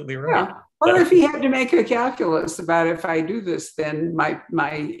absolutely right. Yeah. Or if he had to make a calculus about, if I do this, then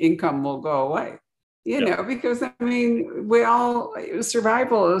my income will go away. Because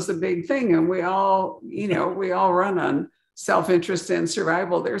survival is a big thing, and we all run on self-interest and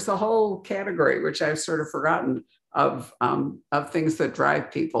survival. There's a whole category, which I've sort of forgotten, of things that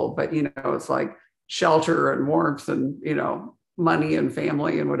drive people, but it's like shelter and warmth and money and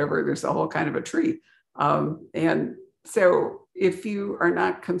family and whatever. There's a whole kind of a tree, and so if you are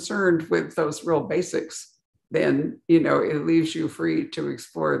not concerned with those real basics, then it leaves you free to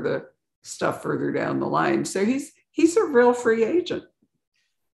explore the stuff further down the line. So he's a real free agent.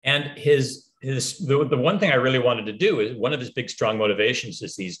 And his the one thing I really wanted to do is one of his big strong motivations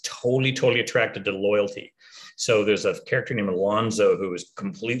is he's totally attracted to loyalty. So there's a character named Alonzo who is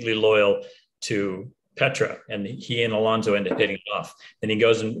completely loyal to Petra, and he and Alonzo end up hitting it off. Then he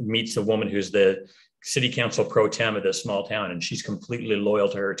goes and meets a woman who's the city council pro tem of this small town, and she's completely loyal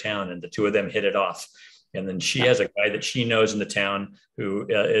to her town, and the two of them hit it off. And then she has a guy that she knows in the town who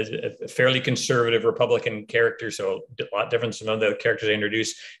is a fairly conservative Republican character, so a lot different from the characters I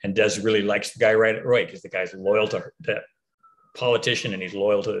introduced, and Des really likes the guy right because the guy's loyal to her, to politician, and he's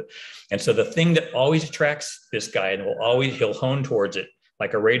loyal to it. And so the thing that always attracts this guy, and he'll hone towards it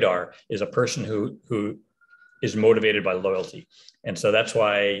like a radar, is a person who is motivated by loyalty. And so that's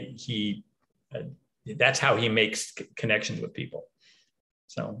why that's how he makes connections with people.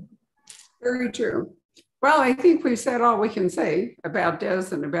 So very true. Well, I think we've said all we can say about Des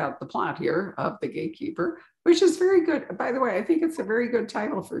and about the plot here of The Gatekeeper, which is very good. By the way, I think it's a very good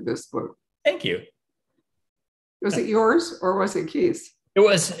title for this book. Thank you. Was it yours or was it Keith's?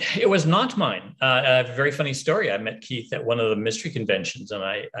 It was not mine. A very funny story. I met Keith at one of the mystery conventions, and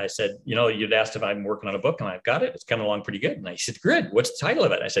I said, you'd asked if I'm working on a book, and I've got it. It's coming along pretty good. And I said, good. What's the title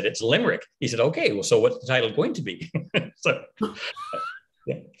of it? I said, it's Limerick. He said, okay. Well, so what's the title going to be? So,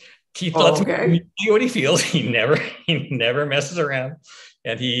 yeah. Keith lets me see what he feels. He never messes around,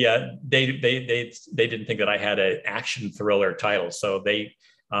 and they didn't think that I had an action thriller title, so they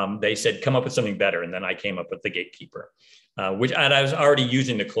said come up with something better, and then I came up with The Gatekeeper, and I was already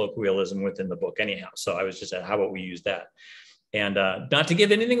using the colloquialism within the book anyhow, so I was just how about we use that, and not to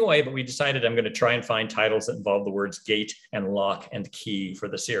give anything away, but we decided I'm going to try and find titles that involve the words gate and lock and key for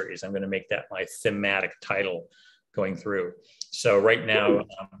the series. I'm going to make that my thematic title going through. So right now,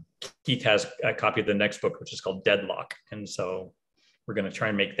 Keith has a copy of the next book, which is called Deadlock, and so we're going to try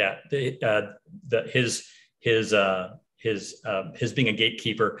and make that his being a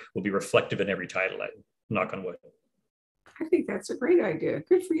gatekeeper will be reflective in every title. Knock on wood. I think that's a great idea.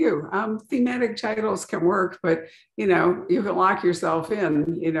 Good for you. Thematic titles can work, but you can lock yourself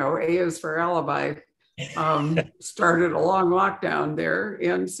in. A is for alibi. Started a long lockdown there,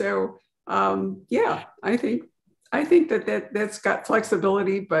 and so I think that's got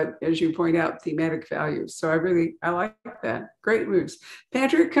flexibility, but as you point out, thematic values. So I like that. Great moves.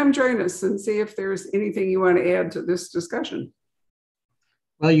 Patrick, come join us and see if there's anything you want to add to this discussion.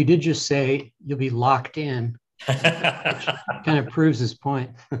 Well, you did just say you'll be locked in, which kind of proves his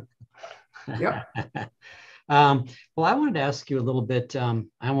point. Yep. Well, I wanted to ask you a little bit. I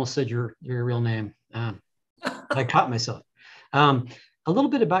almost said your real name. I caught myself. A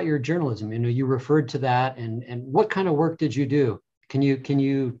little bit about your journalism. You referred to that, and what kind of work did you do? Can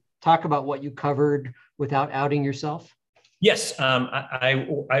you talk about what you covered without outing yourself? Yes,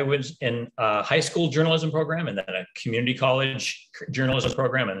 I was in a high school journalism program, and then a community college journalism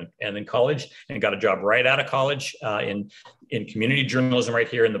program, and then college, and got a job right out of college in community journalism right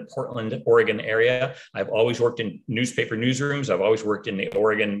here in the Portland, Oregon area. I've always worked in newspaper newsrooms. I've always worked in the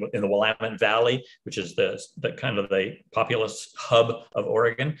Willamette Valley, which is the kind of the populous hub of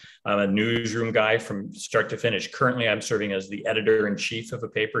Oregon. I'm a newsroom guy from start to finish. Currently, I'm serving as the editor-in-chief of a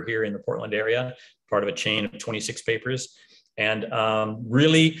paper here in the Portland area, part of a chain of 26 papers. And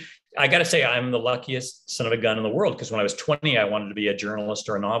really, I got to say, I'm the luckiest son of a gun in the world, because when I was 20, I wanted to be a journalist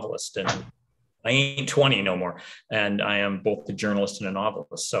or a novelist. And I ain't 20 no more. And I am both a journalist and a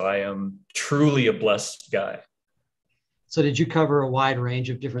novelist. So I am truly a blessed guy. So did you cover a wide range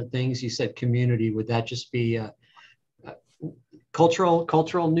of different things? You said community. Would that just be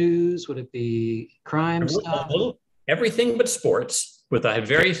cultural news? Would it be crime stuff? Everything but sports, with a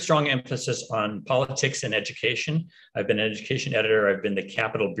very strong emphasis on politics and education. I've been an education editor. I've been the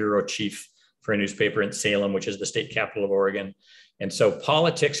Capitol Bureau Chief for a newspaper in Salem, which is the state capital of Oregon. And so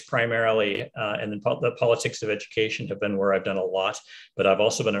politics primarily, and then the politics of education have been where I've done a lot, but I've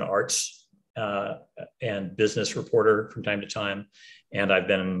also been an arts and business reporter from time to time. And I've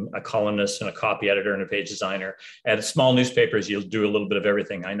been a columnist and a copy editor and a page designer. At small newspapers, you'll do a little bit of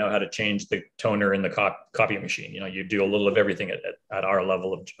everything. I know how to change the toner in the copy machine. You do a little of everything at our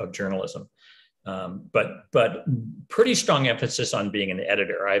level of journalism. But pretty strong emphasis on being an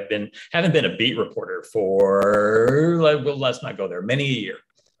editor. Haven't been a beat reporter for, well, let's not go there, many a year.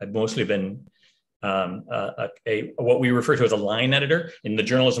 I've mostly been what we refer to as a line editor. In the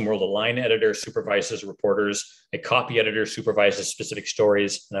journalism world, a line editor supervises reporters, a copy editor supervises specific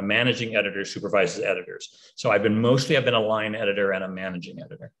stories, and a managing editor supervises editors. So I've been a line editor and a managing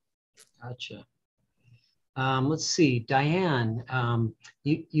editor. Gotcha. Let's see, Diane,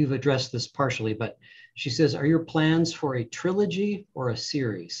 you've addressed this partially, but she says, are your plans for a trilogy or a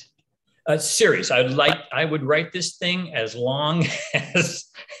series? A series. I would write this thing as long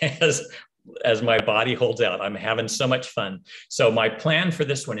as as my body holds out. I'm having so much fun. So my plan for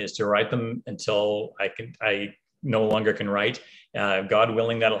this one is to write them until I no longer can write. God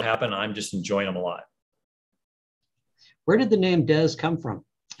willing, that'll happen. I'm just enjoying them a lot. Where did the name Des come from?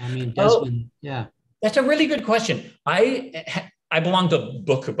 I mean, Desmond, yeah. That's a really good question. I belong to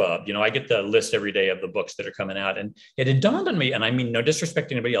BookBub. You know, I get the list every day of the books that are coming out. And it had dawned on me, and I mean, no disrespect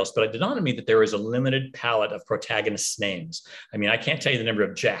to anybody else, but it dawned on me that there is a limited palette of protagonists' names. I mean, I can't tell you the number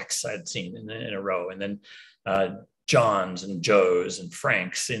of Jacks I'd seen in a row. And then Johns and Joes and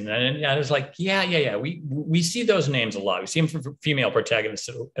Franks. And I was like, yeah. We see those names a lot. We see them for female protagonists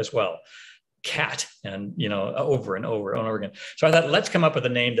as well. Cat, and you know, over and over and over again. So I thought, let's come up with a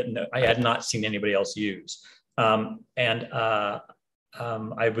name that I had not seen anybody else use. I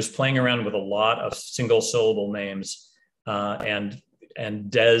was playing around with a lot of single syllable names, and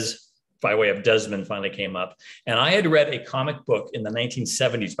Des, by way of Desmond, finally came up. And I had read a comic book in the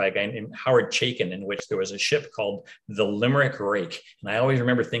 1970s by a guy named Howard Chaykin, in which there was a ship called the Limerick Rake. And I always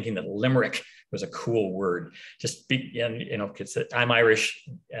remember thinking that Limerick was a cool word. Because I'm Irish,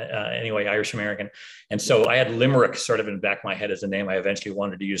 anyway, Irish American. And so I had Limerick sort of in the back of my head as a name I eventually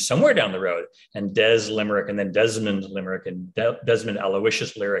wanted to use somewhere down the road. And Des Limerick, and then Desmond Limerick, and Desmond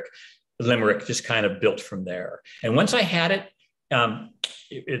Aloysius Limerick just kind of built from there. And once I had it,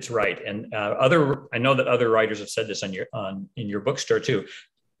 it's right. And I know that other writers have said this in your bookstore too.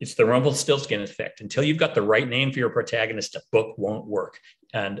 It's the Rumpelstiltskin effect. Until you've got the right name for your protagonist, a book won't work.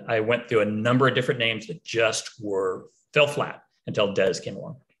 And I went through a number of different names that just fell flat until Des came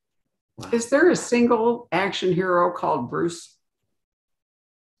along. Wow. Is there a single action hero called Bruce?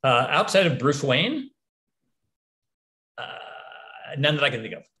 Outside of Bruce Wayne? None that I can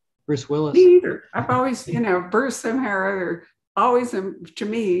think of. Bruce Willis? Me either. I've always, Bruce somehow or other, always, to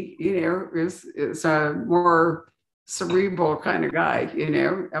me, is a more cerebral kind of guy,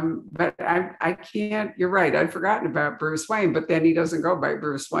 but I can't, you're right. I'd forgotten about Bruce Wayne, but then he doesn't go by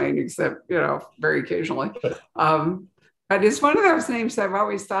Bruce Wayne except, very occasionally. But it's one of those names that I've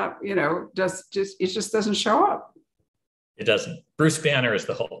always thought, it just doesn't show up. It doesn't. Bruce Banner is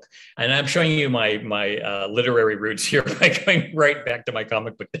the Hulk. And I'm showing you my literary roots here by going right back to my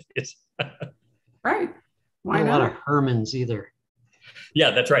comic book days. Right. Why not? not? A lot of Hermans either.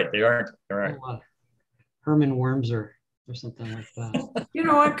 Yeah, that's right. They aren't. Herman Wormser or something like that. You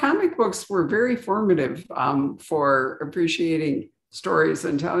know what? Comic books were very formative for appreciating stories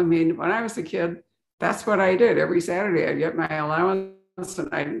and telling me. When I was a kid, that's what I did. Every Saturday, I'd get my allowance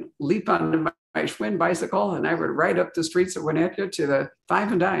and I'd leap onto my Schwinn bicycle and I would ride up the streets of Winnetka to the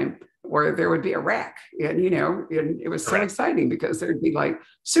Five and Dime, where there would be a rack. And, and it was so exciting because there'd be like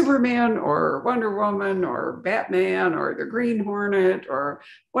Superman or Wonder Woman or Batman or the Green Hornet or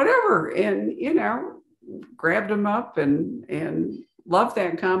whatever. And, grabbed them up and loved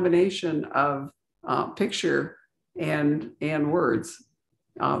that combination of picture and words.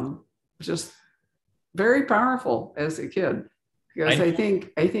 Just very powerful as a kid, because I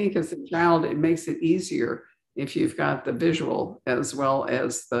think as a child it makes it easier if you've got the visual as well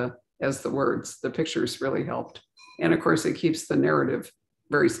as the words. The pictures really helped, and of course it keeps the narrative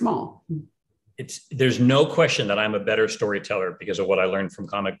very small. There's no question that I'm a better storyteller because of what I learned from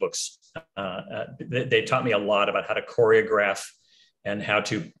comic books. They taught me a lot about how to choreograph and how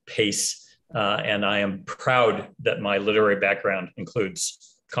to pace. And I am proud that my literary background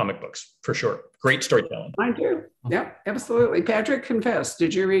includes comic books, for sure. Great storytelling. I do. Yeah, absolutely. Patrick, confess,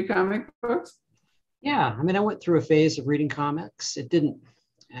 did you read comic books? Yeah, I mean, I went through a phase of reading comics. It didn't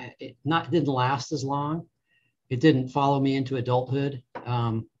last as long. It didn't follow me into adulthood.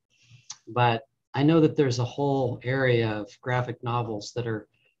 But I know that there's a whole area of graphic novels that are,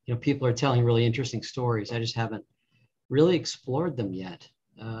 people are telling really interesting stories. I just haven't really explored them yet.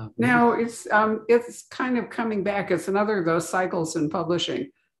 Now it's kind of coming back. It's another of those cycles in publishing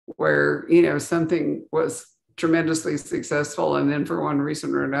where, something was tremendously successful and then for one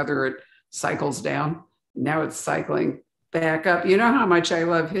reason or another, it cycles down. Now it's cycling back up. You know how much I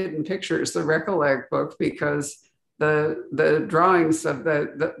love Hidden Pictures, the Recollect book, because the drawings of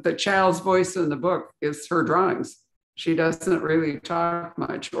the child's voice in the book is her drawings. She doesn't really talk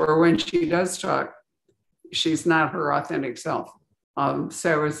much, or when she does talk, she's not her authentic self.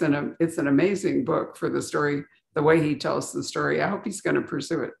 So it's an amazing book for the story, the way he tells the story. I hope he's going to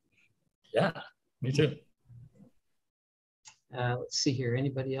pursue it. Yeah, me too. Let's see here.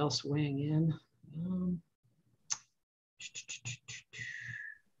 Anybody else weighing in?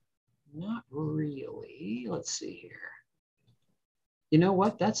 Not really. Let's see here. You know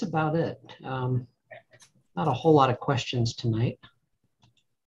what? That's about it. Not a whole lot of questions tonight.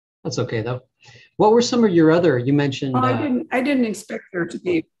 That's okay though. What were some of your other? You mentioned. Well, I didn't expect there to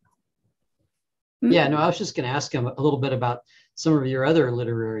be. Yeah, no, I was just going to ask him a little bit about some of your other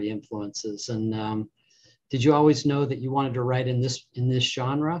literary influences. And did you always know that you wanted to write in this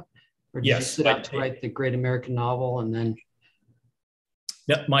genre, or did you Yes, set out to write the great American novel and then?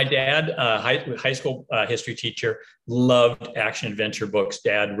 No, my dad, high school history teacher, loved action adventure books.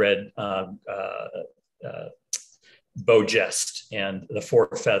 Dad read Beau Geste and The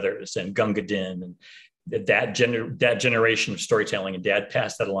Four Feathers and Gunga Din and that generation of storytelling. And Dad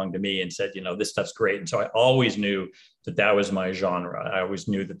passed that along to me and said, this stuff's great. And so I always knew that was my genre. I always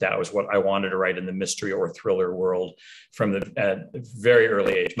knew that was what I wanted to write in the mystery or thriller world from the very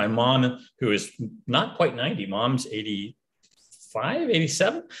early age. My mom, who is not quite 90, mom's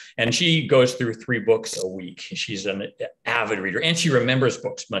 87, and she goes through 3 books a week. She's an avid reader, and she remembers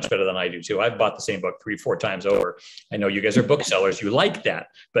books much better than I do too. I've bought the same book 3-4 times over. I know you guys are booksellers, you like that,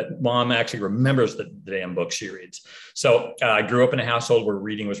 but mom actually remembers the damn books she reads. So I grew up in a household where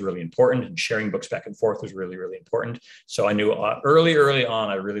reading was really important, and sharing books back and forth was really, really important. So I knew early on,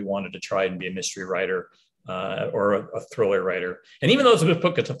 I really wanted to try and be a mystery writer or a thriller writer. And even though this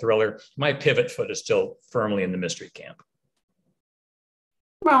book is a thriller, my pivot foot is still firmly in the mystery camp.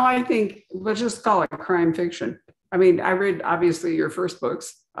 Well, I think let's just call it crime fiction. I mean, I read obviously your first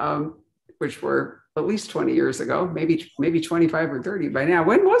books, which were at least 20 years ago, maybe 25 or 30 by now.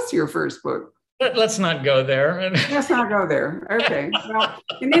 When was your first book? Let's not go there. Let's not go there. Okay. Well,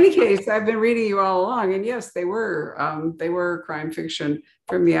 in any case, I've been reading you all along, and yes, they were crime fiction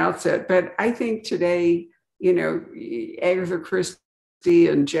from the outset. But I think today, Agatha Christie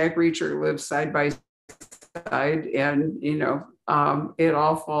and Jack Reacher live side by side, and it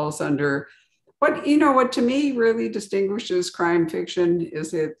all falls under what to me really distinguishes crime fiction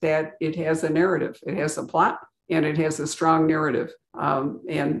is that it has a narrative, it has a plot, and it has a strong narrative.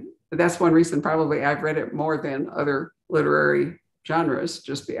 And that's one reason probably I've read it more than other literary genres.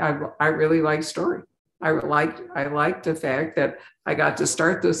 I really like story. I liked the fact that I got to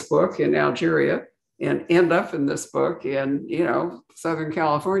start this book in Algeria and end up in this book in Southern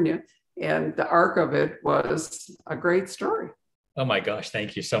California, and the arc of it was a great story. Oh my gosh,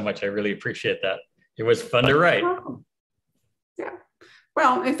 thank you so much. I really appreciate that. It was fun to write. Yeah.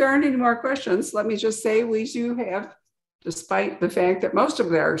 Well, if there aren't any more questions, let me just say we do have, despite the fact that most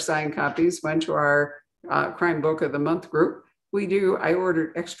of our signed copies went to our Crime Book of the Month group, I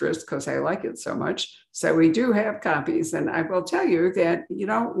ordered extras because I like it so much. So we do have copies, and I will tell you that you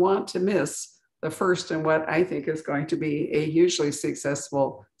don't want to miss the first in what I think is going to be a hugely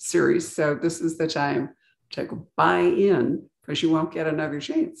successful series. So this is the time to buy in, because you won't get another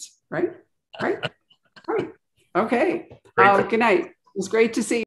chance, right? Right. Okay. Good night. It was great to see you.